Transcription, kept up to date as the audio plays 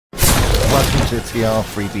welcome to the TR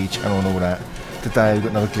Freebie channel and all that. Today we've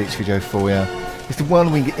got another glitch video for you. It's the one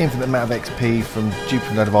where you can get infinite amount of XP from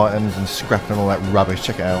duplicating a load of items and scrapping and all that rubbish.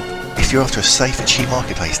 Check it out. If you're after a safe and cheap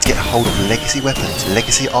marketplace to get a hold of legacy weapons,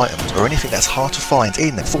 legacy items, or anything that's hard to find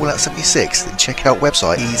in Fallout 76, then check out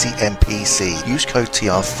website EasyMPC. Use code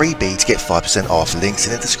TR Freebie to get 5% off. Links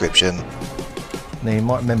in the description. Now you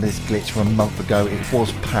might remember this glitch from a month ago. It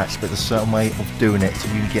was patched, but there's a certain way of doing it so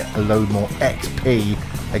you can get a load more XP.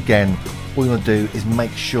 Again, all you want to do is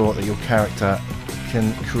make sure that your character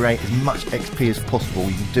can create as much XP as possible.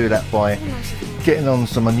 You can do that by getting on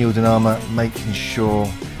some unyielding armour, making sure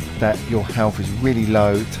that your health is really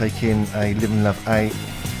low, taking a living level 8,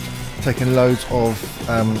 taking loads of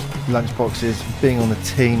lunch boxes, being on a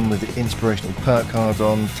team with the inspirational perk card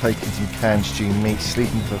on, taking some canned stew meat,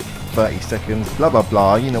 sleeping for 30 seconds, blah blah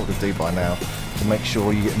blah. You know what to do by now to make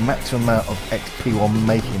sure you get maximum amount of XP while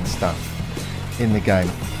making stuff in the game.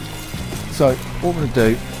 So what we're going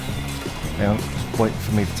to do now, just wait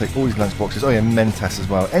for me to take all these lunch boxes. Oh yeah, Mentas as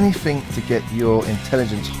well. Anything to get your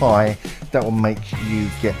intelligence high, that will make you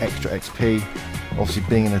get extra XP. Obviously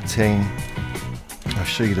being in a team, I'll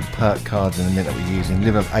show you the perk cards in a minute that we're using.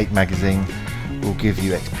 Live Up 8 magazine will give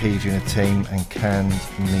you XP if you're in a team, and canned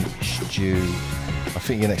meat stew, I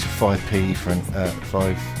think you get an extra 5p for an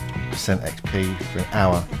 5% XP for an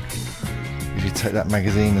hour if you take that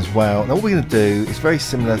magazine as well. Now what we're going to do is very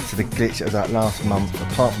similar to the glitch that was out last month,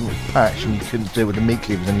 apart from it was patched and you couldn't do it with the meat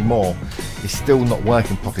cleavers anymore. It's still not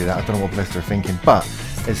working properly, that. I don't know what Bethesda are thinking, but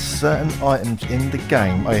there's certain items in the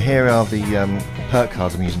game. Oh, here are the perk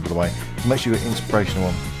cards I'm using, by the way. Make sure you're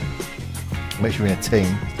inspirational one. Make sure you're in a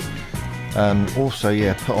team. Also,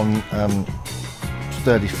 yeah, put on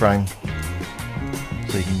sturdy frame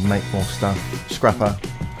so you can make more stuff. Scrapper,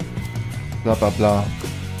 blah blah blah.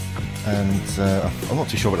 And I'm not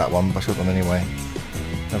too sure about that one, but I should have done anyway.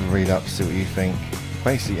 Have a read up, see what you think.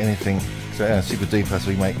 Basically anything. So yeah, super duper, so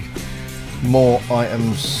we make more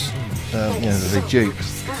items. You know, as a dupe.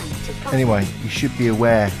 Anyway, you should be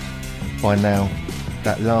aware by now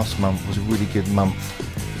that last month was a really good month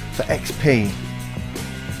for XP.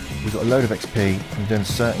 We got a load of XP from doing a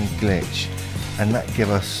certain glitch, and that gave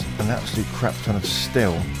us an absolute crap ton of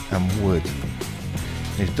steel and wood.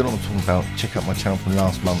 If you don't know what I'm talking about, check out my channel from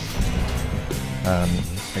last month.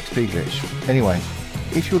 XP glitch. Anyway,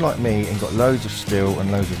 if you're like me and got loads of steel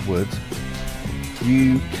and loads of wood,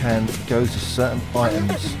 you can go to certain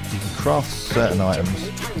items, you can craft certain items.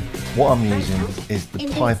 What I'm using is the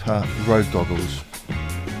Piper road goggles.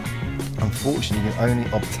 Unfortunately, you can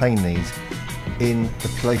only obtain these in the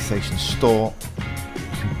PlayStation Store.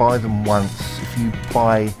 You can buy them once. If you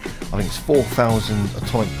buy, I think it's 4,000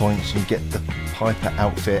 atomic points, you get the Piper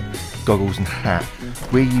outfit, goggles and hat.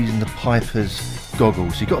 We're using the Piper's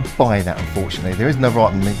goggles, so you've got to buy that. Unfortunately, there is another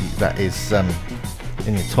item that is in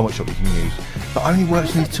the atomic shop you can use, but only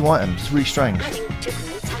works on these two items. It's really strange.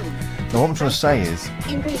 Now what I'm trying to say is,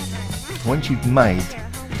 once you've made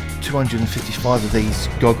 255 of these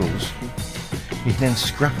goggles, you can then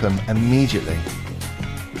scrap them immediately.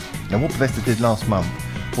 Now what Bethesda did last month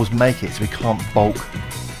was make it so we can't bulk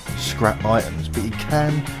scrap items, but you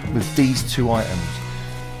can with these two items.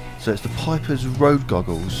 So it's the Piper's road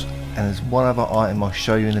goggles, and there's one other item I'll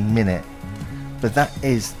show you in a minute, but that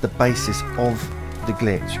is the basis of the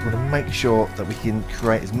glitch. We want to make sure that we can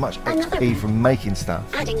create as much XP from making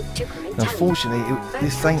stuff. Now, unfortunately,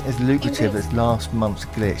 this ain't as lucrative as last month's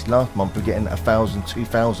glitch. Last month we were getting 1,000,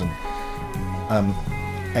 2,000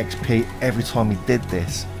 XP every time we did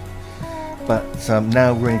this, but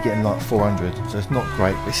now we're only getting like 400, so it's not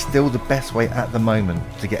great, but it's still the best way at the moment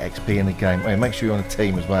to get XP in the game. Oh, make sure you're on a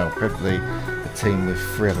team as well, preferably a team with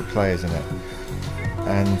 3 other players in it,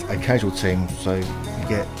 and a casual team, so you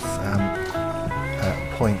get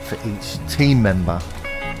a point for each team member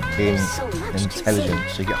in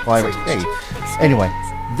intelligence, so you get higher XP. Anyway,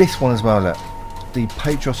 this one as well, look, the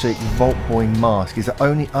Patriotic Vault Boy mask is the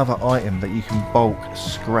only other item that you can bulk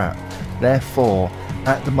scrap. Therefore,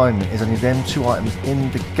 at the moment, there's only them two items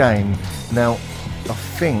in the game. Now, I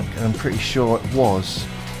think, and I'm pretty sure it was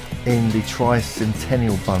in the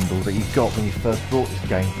Tricentennial bundle that you got when you first bought this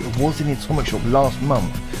game. It was in the Atomic Shop last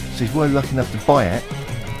month, so if you were lucky enough to buy it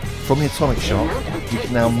from the Atomic Shop, you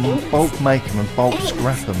can now bulk make them and bulk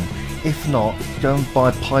scrap them. If not, go and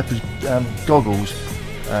buy Piper's goggles.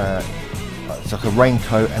 It's like a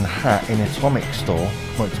raincoat and hat in the Atomic Store,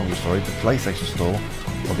 not Atomic Store, the PlayStation Store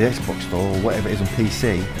or the Xbox Store or whatever it is on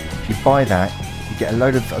PC. If you buy that, you get a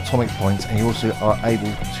load of atomic points, and you also are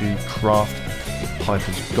able to craft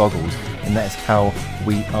Piper's goggles, and that is how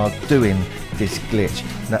we are doing this glitch.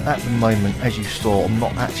 Now at the moment, as you saw, I'm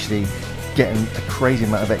not actually getting a crazy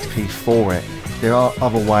amount of XP for it. There are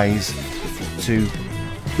other ways to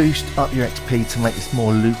boost up your XP to make this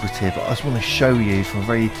more lucrative. I just want to show you from a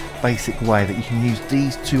very basic way that you can use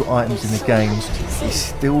these two items in the game. It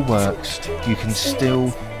still works. You can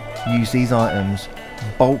still use these items,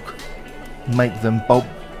 bulk make them, bulk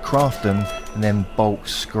craft them, and then bulk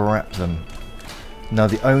scrap them. Now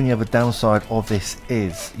the only other downside of this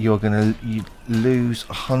is you're going to lose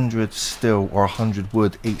 100 steel or 100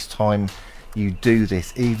 wood each time you do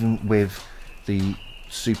this, even with the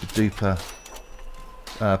super duper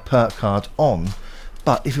perk card on.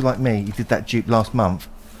 But if you're like me, you did that dupe last month,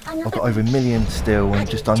 I've got over 1 million steel and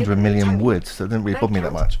just under 1 million wood, so it didn't really bother me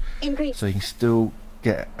that much. So you can still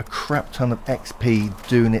get a crap ton of XP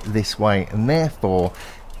doing it this way, and therefore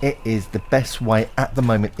it is the best way at the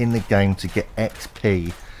moment in the game to get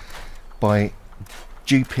XP by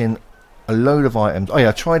duping a load of items. Oh yeah,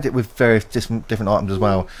 I tried it with various different items as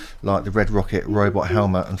well, like the red rocket robot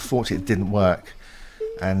helmet. Unfortunately it didn't work,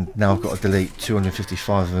 and now I've got to delete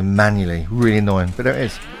 255 of them manually. Really annoying, but there it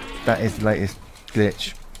is. That is the latest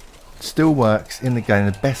glitch. Still works in the game,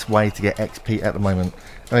 the best way to get XP at the moment.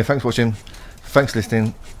 Anyway, thanks for watching, thanks for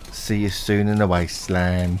listening, see you soon in the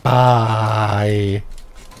wasteland. Bye.